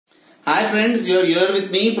Hi friends, you are here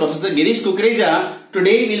with me, Professor Girish Kukreja.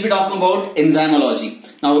 Today we will be talking about enzymology.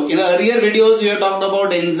 Now in earlier videos we have talked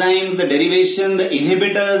about enzymes, the derivation, the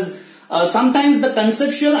inhibitors. Sometimes the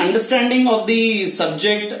conceptual understanding of the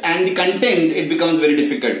subject and the content, it becomes very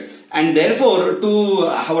difficult. And therefore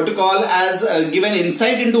to give an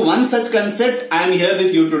insight into one such concept, I am here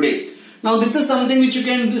with you today. Now this is something which you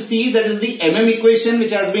can see, that is the equation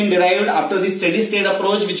which has been derived after the steady state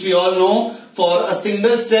approach, which we all know for a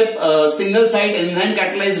single step, single site enzyme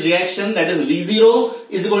catalyzed reaction, that is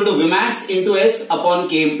V0 is equal to Vmax into S upon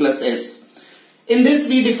Km plus S. In this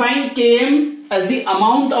we define Km as the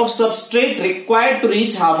amount of substrate required to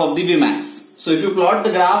reach half of the Vmax. So if you plot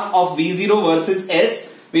the graph of V0 versus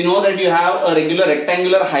S, we know that you have a regular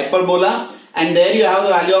rectangular hyperbola and there you have the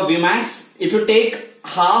value of Vmax. If you take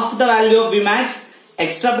half the value of Vmax,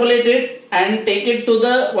 extrapolate it and take it to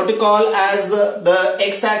the what you call as the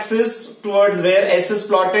x-axis towards where S is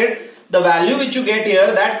plotted, the value which you get here,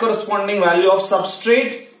 that corresponding value of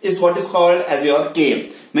substrate is what is called as your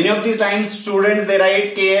Km. Many of these times students, they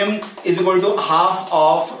write Km is equal to half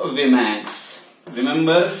of Vmax.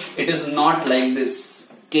 Remember, it is not like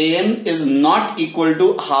this. Km is not equal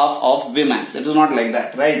to half of Vmax. It is not like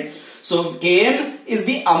that, right? So Km is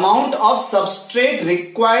the amount of substrate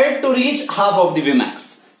required to reach half of the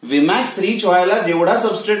Vmax. Vmax reach व्हायला जेवढा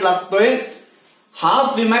substrate लागतोय,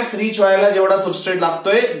 half Vmax reach व्हायला जेवढा substrate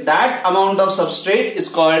लागतोय, that amount of substrate is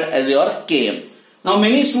called as your Km. Now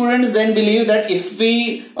many students then believe that if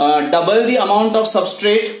we double the amount of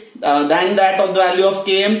substrate than that of the value of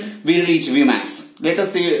Km, we reach Vmax. Let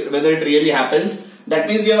us see whether it really happens. That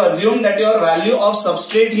means you have assumed that your value of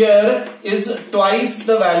substrate here is twice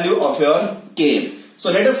the value of your Km.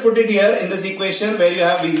 So let us put it here in this equation where you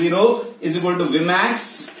have V0 is equal to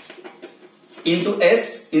Vmax into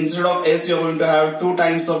S. Instead of S you are going to have 2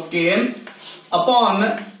 times of Km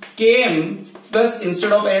upon Km plus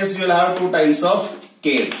instead of S you will have 2 times of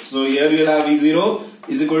Km. So here you will have V0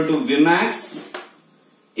 is equal to Vmax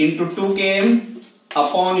into 2 Km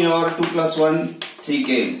upon your 2 plus 1 3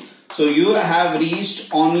 Km. So you have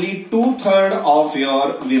reached only 2/3 of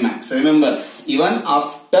your Vmax. Remember, even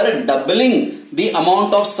after doubling the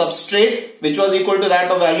amount of substrate which was equal to that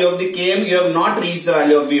of value of the Km, you have not reached the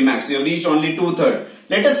value of Vmax. You have reached only 2/3.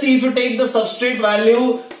 Let us see if you take the substrate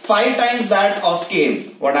value 5 times that of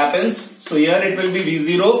Km, what happens? So here it will be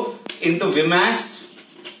V0 into Vmax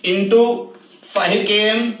into 5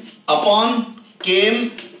 Km upon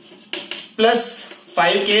Km plus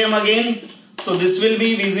 5 Km again. So this will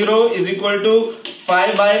be V0 is equal to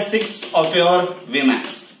 5 by 6 of your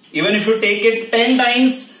Vmax. Even if you take it 10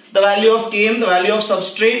 times the value of Km, the value of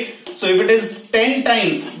substrate. So if it is 10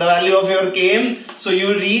 times the value of your Km, so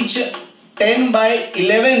you reach 10 by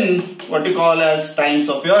 11 what you call as times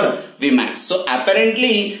of your Vmax. So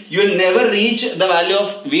apparently you will never reach the value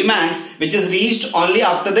of Vmax, which is reached only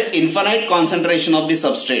after the infinite concentration of the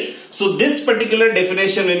substrate. So this particular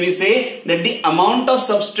definition, when we say that the amount of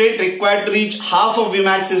substrate required to reach half of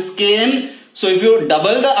Vmax is Km, so if you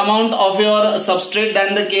double the amount of your substrate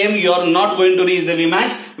than the Km, you are not going to reach the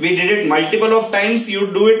Vmax. We did it multiple of times. You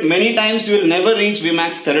do it many times, you will never reach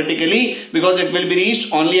Vmax theoretically, because it will be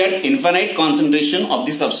reached only at infinite concentration of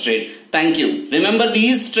the substrate. Thank you. Remember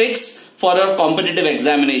these tricks for your competitive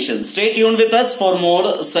examination. Stay tuned with us for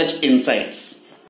more such insights.